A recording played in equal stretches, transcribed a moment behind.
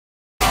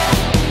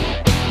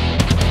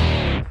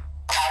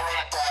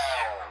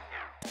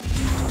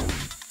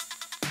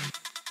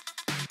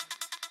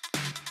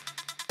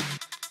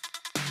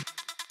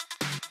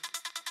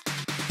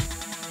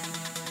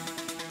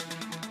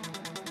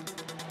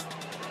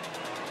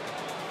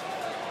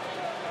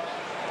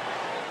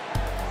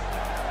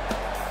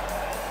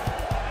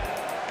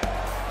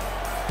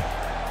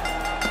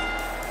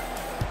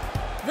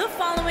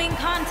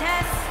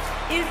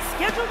is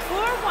scheduled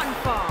for one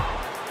fall.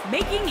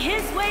 Making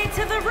his way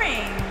to the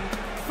ring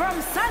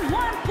from San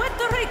Juan,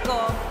 Puerto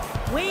Rico,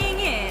 weighing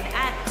in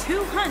at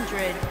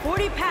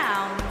 240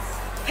 pounds,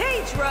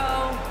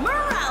 Pedro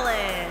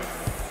Morales.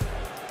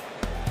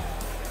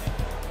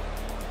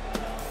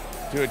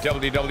 Two of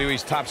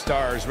WWE's top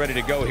stars ready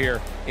to go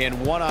here in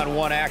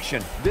one-on-one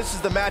action. This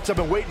is the match I've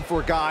been waiting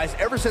for, guys.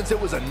 Ever since it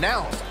was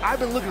announced, I've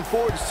been looking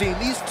forward to seeing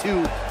these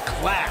two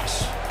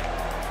clash.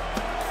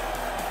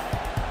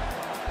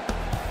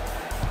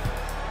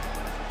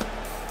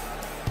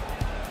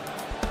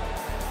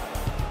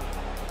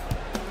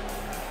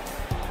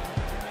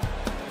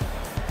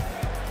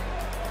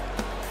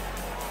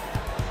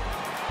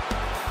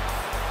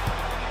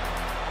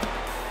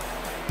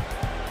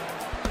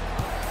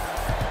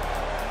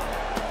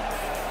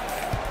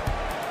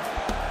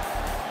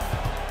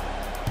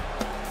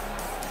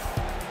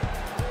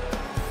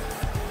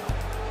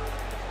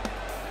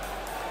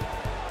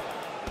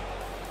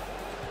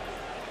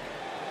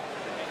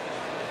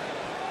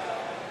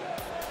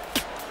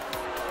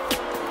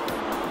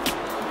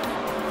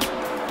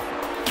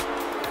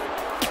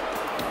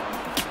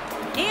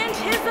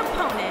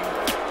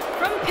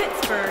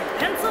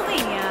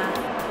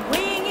 Pennsylvania,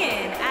 weighing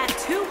in at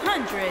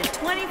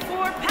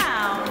 224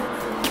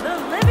 pounds, the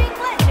living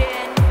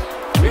legend.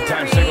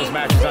 Big-time singles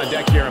matches on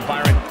deck here, and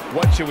Byron,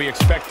 what should we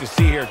expect to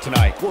see here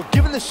tonight? Well,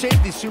 given the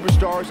shape these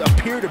superstars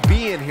appear to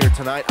be in here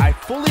tonight, I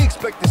fully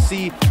expect to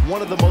see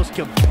one of the most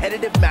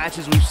competitive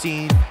matches we've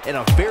seen in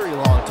a very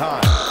long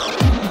time.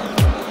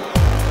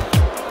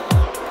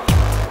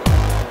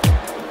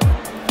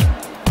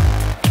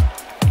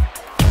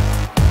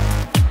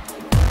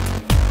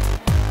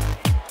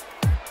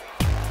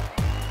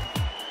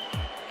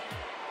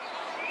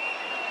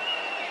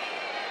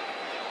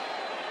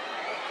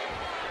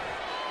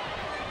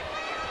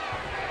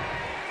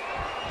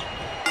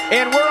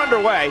 And we're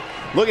underway.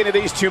 Looking at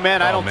these two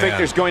men, I don't think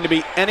there's going to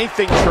be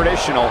anything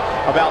traditional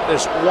about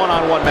this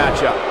one-on-one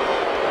matchup.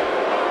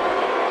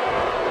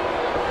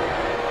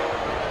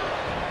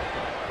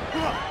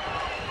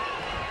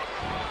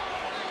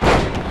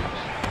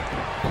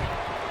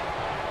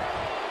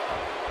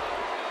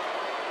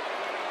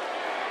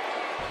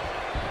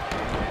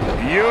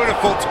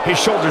 Beautiful. His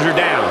shoulders are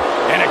down.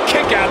 And a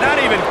kick out, not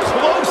even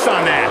close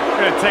on that.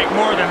 Gonna take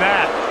more than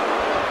that.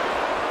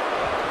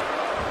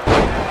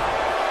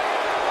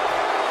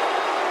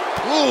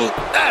 Ooh,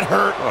 that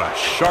hurt. Oh, a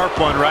sharp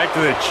one right to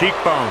the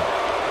cheekbone.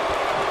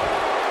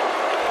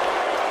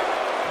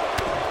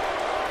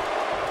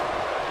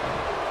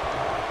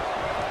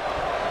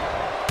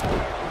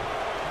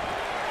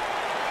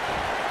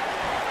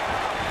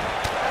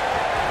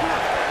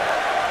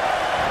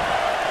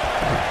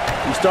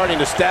 He's starting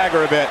to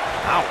stagger a bit.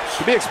 Ouch.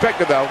 To be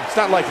expected, though. It's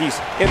not like he's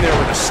in there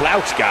with a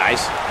slouch,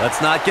 guys. Let's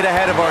not get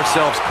ahead of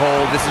ourselves,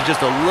 Cole. This is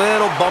just a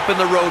little bump in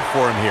the road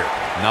for him here.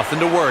 Nothing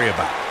to worry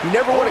about. You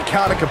never want to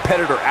count a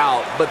competitor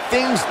out, but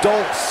things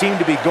don't seem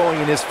to be going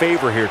in his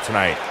favor here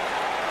tonight.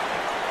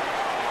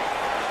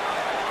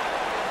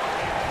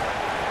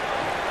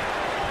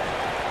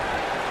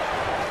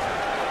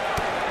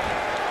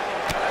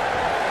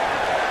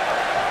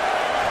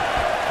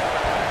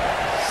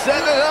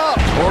 Set it up.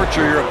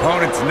 Torture your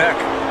opponent's neck.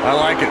 I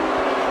like it.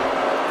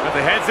 But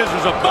the head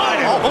scissors are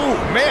biting. Oh,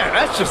 man,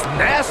 that's just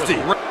nasty.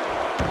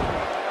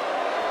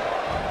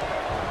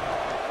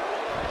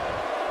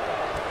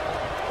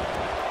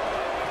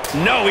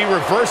 No, he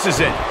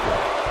reverses it.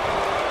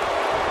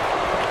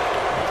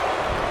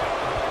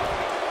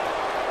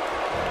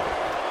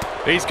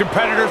 These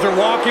competitors are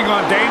walking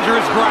on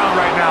dangerous ground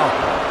right now.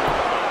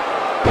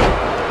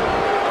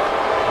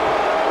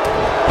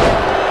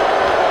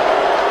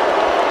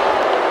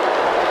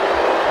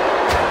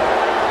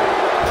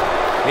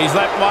 He's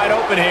left wide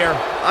open here.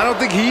 I don't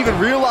think he even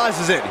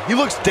realizes it. He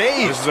looks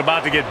dazed. This is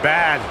about to get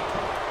bad.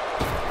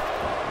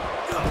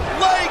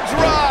 Leg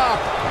drop.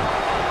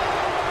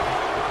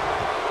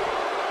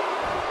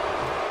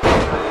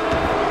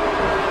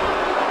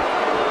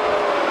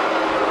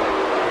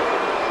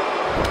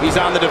 He's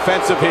on the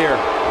defensive here.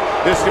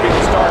 This could be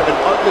the start of an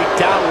ugly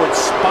downward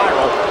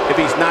spiral if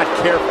he's not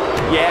careful.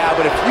 Yeah,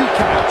 but if you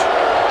count.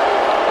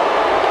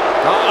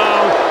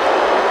 Uh-oh.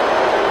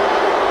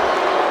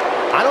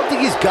 I don't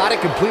think he's got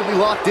it completely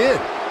locked in.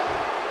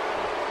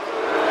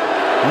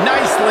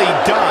 Nicely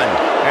done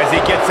as he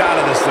gets out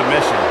of the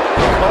submission.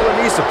 Color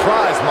me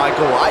surprised,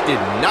 Michael. I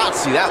did not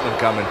see that one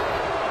coming.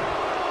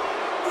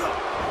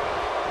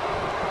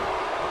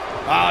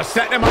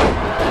 Setting him up.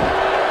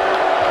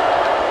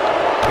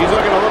 He's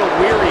looking a little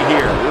weary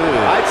here.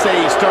 I'd say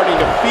he's starting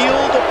to feel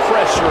the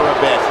pressure a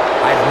bit.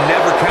 I'd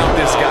never count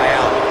this guy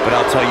out, but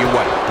I'll tell you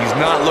what, he's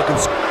not looking...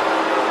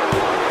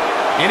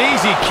 An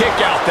easy kick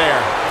out there.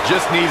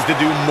 Just needs to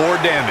do more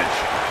damage.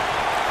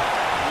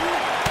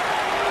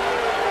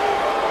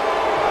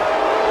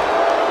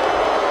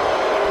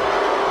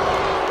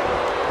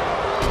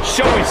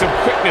 Showing some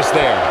quickness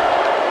there.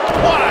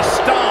 What a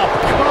stomp.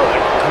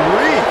 Good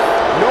grief.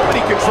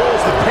 Nobody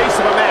controls the pace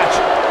of a match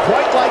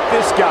quite like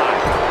this guy.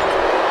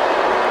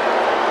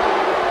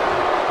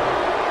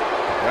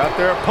 Got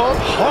their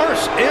opponent.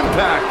 Harsh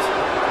impact.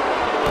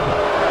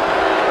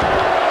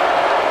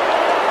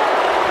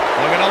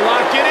 Looking to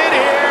lock it in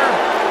here.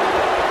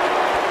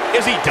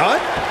 Is he done?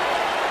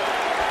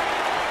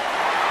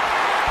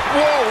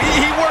 Whoa,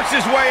 he works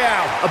his way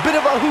out. A bit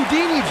of a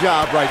Houdini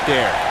job right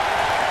there.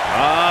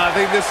 I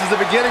think this is the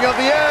beginning of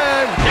the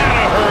end.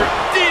 Gotta hurt.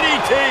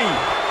 DDT.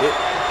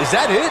 Is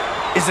that it?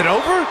 Is it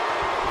over?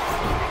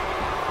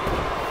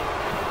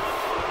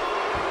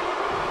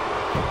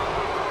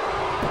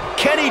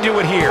 Can he do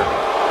it here?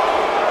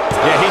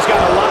 Yeah, he's got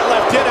a lot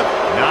left in him.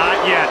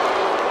 Not yet.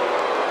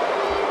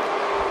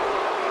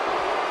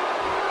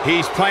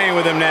 He's playing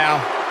with him now.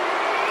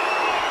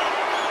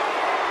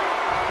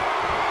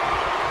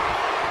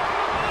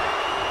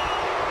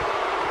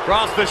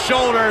 Across the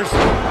shoulders.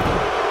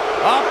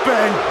 Up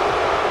and...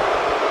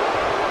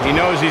 He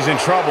knows he's in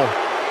trouble.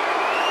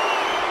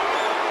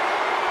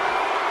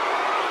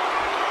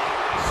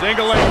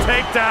 Single leg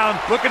takedown.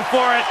 Looking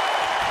for it.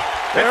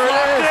 There It's it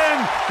locked is. in.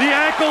 The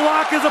ankle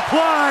lock is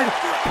applied.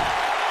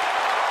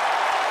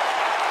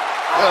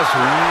 Just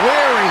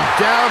wearing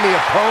down the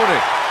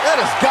opponent.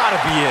 That has got to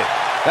be it.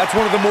 That's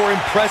one of the more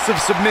impressive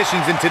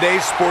submissions in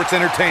today's sports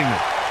entertainment.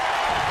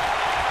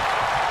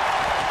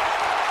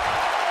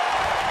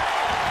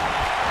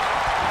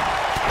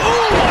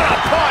 Ooh, what a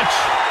punch!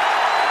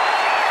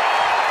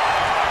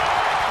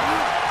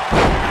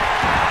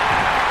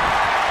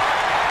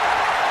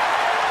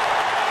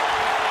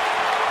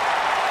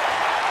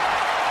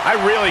 I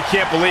really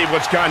can't believe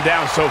what's gone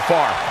down so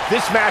far.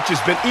 This match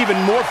has been even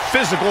more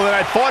physical than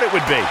I thought it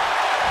would be.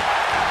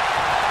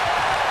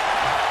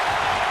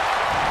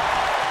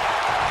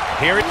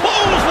 Here he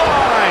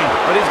clothesline!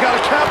 But he's got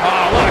a cap.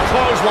 Oh, what a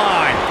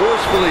clothesline!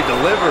 Forcefully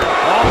delivered.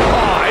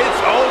 Oh,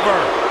 it's over.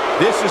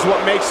 This is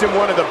what makes him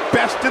one of the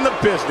best in the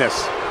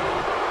business.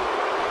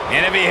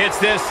 And if he hits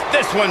this,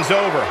 this one's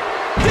over.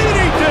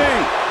 DDT!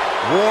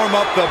 Warm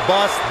up the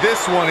bus.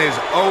 This one is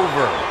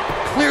over.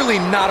 Clearly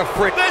not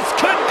afraid. This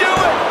could do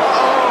it!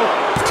 Uh-oh.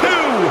 2,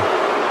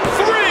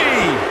 3.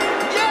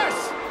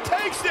 Yes!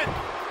 Takes it!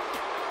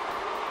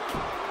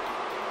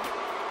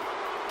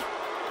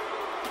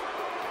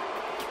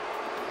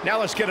 Now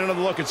let's get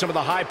another look at some of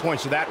the high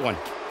points of that one.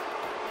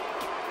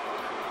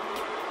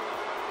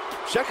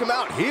 Check him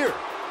out here.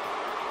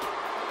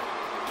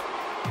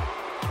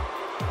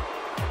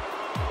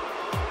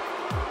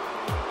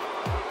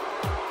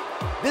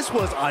 This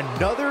was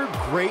another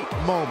great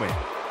moment.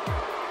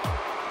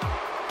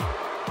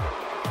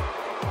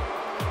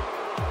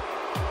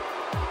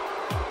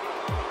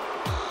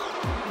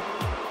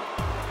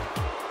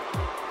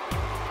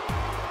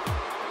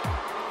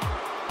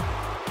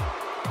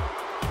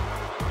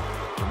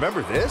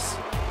 Remember this?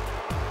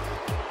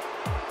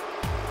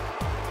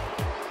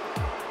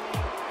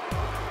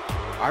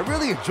 I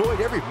really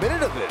enjoyed every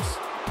minute of this.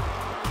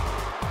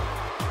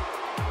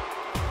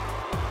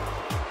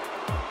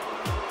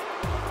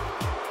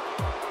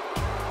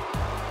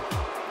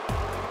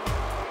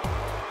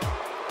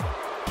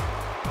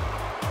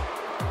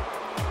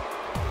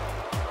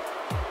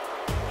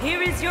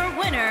 Here is your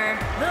winner,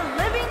 the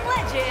living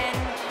legend,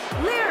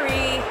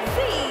 Larry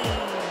Z.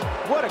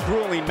 What a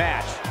grueling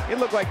match. It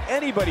looked like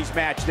anybody's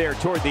match there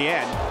toward the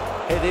end.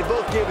 Hey, they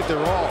both gave it their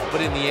all, but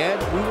in the end,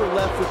 we were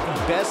left with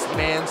the best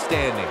man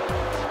standing.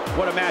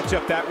 What a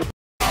matchup that was.